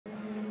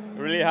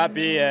Really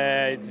happy.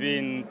 It's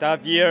been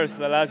tough years,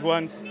 the last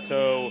ones.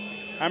 So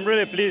I'm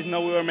really pleased. Now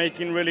we are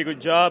making really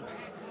good job.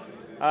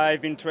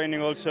 I've been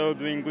training also,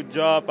 doing good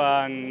job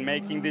and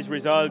making these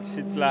results.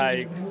 It's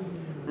like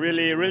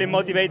really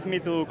motivates me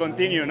to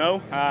continue,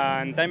 no?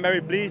 And I'm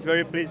very pleased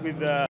with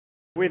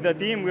the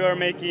team. We are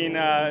making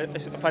a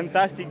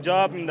fantastic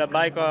job in the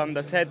bike on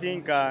the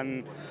setting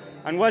and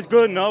was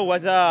good, no? It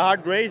was a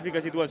hard race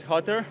because it was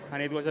hotter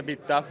and it was a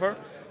bit tougher.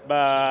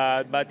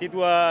 But it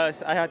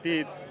was, I had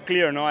it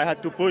clear, no? I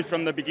had to push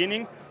from the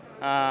beginning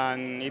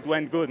and it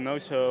went good, no?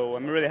 So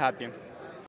I'm really happy.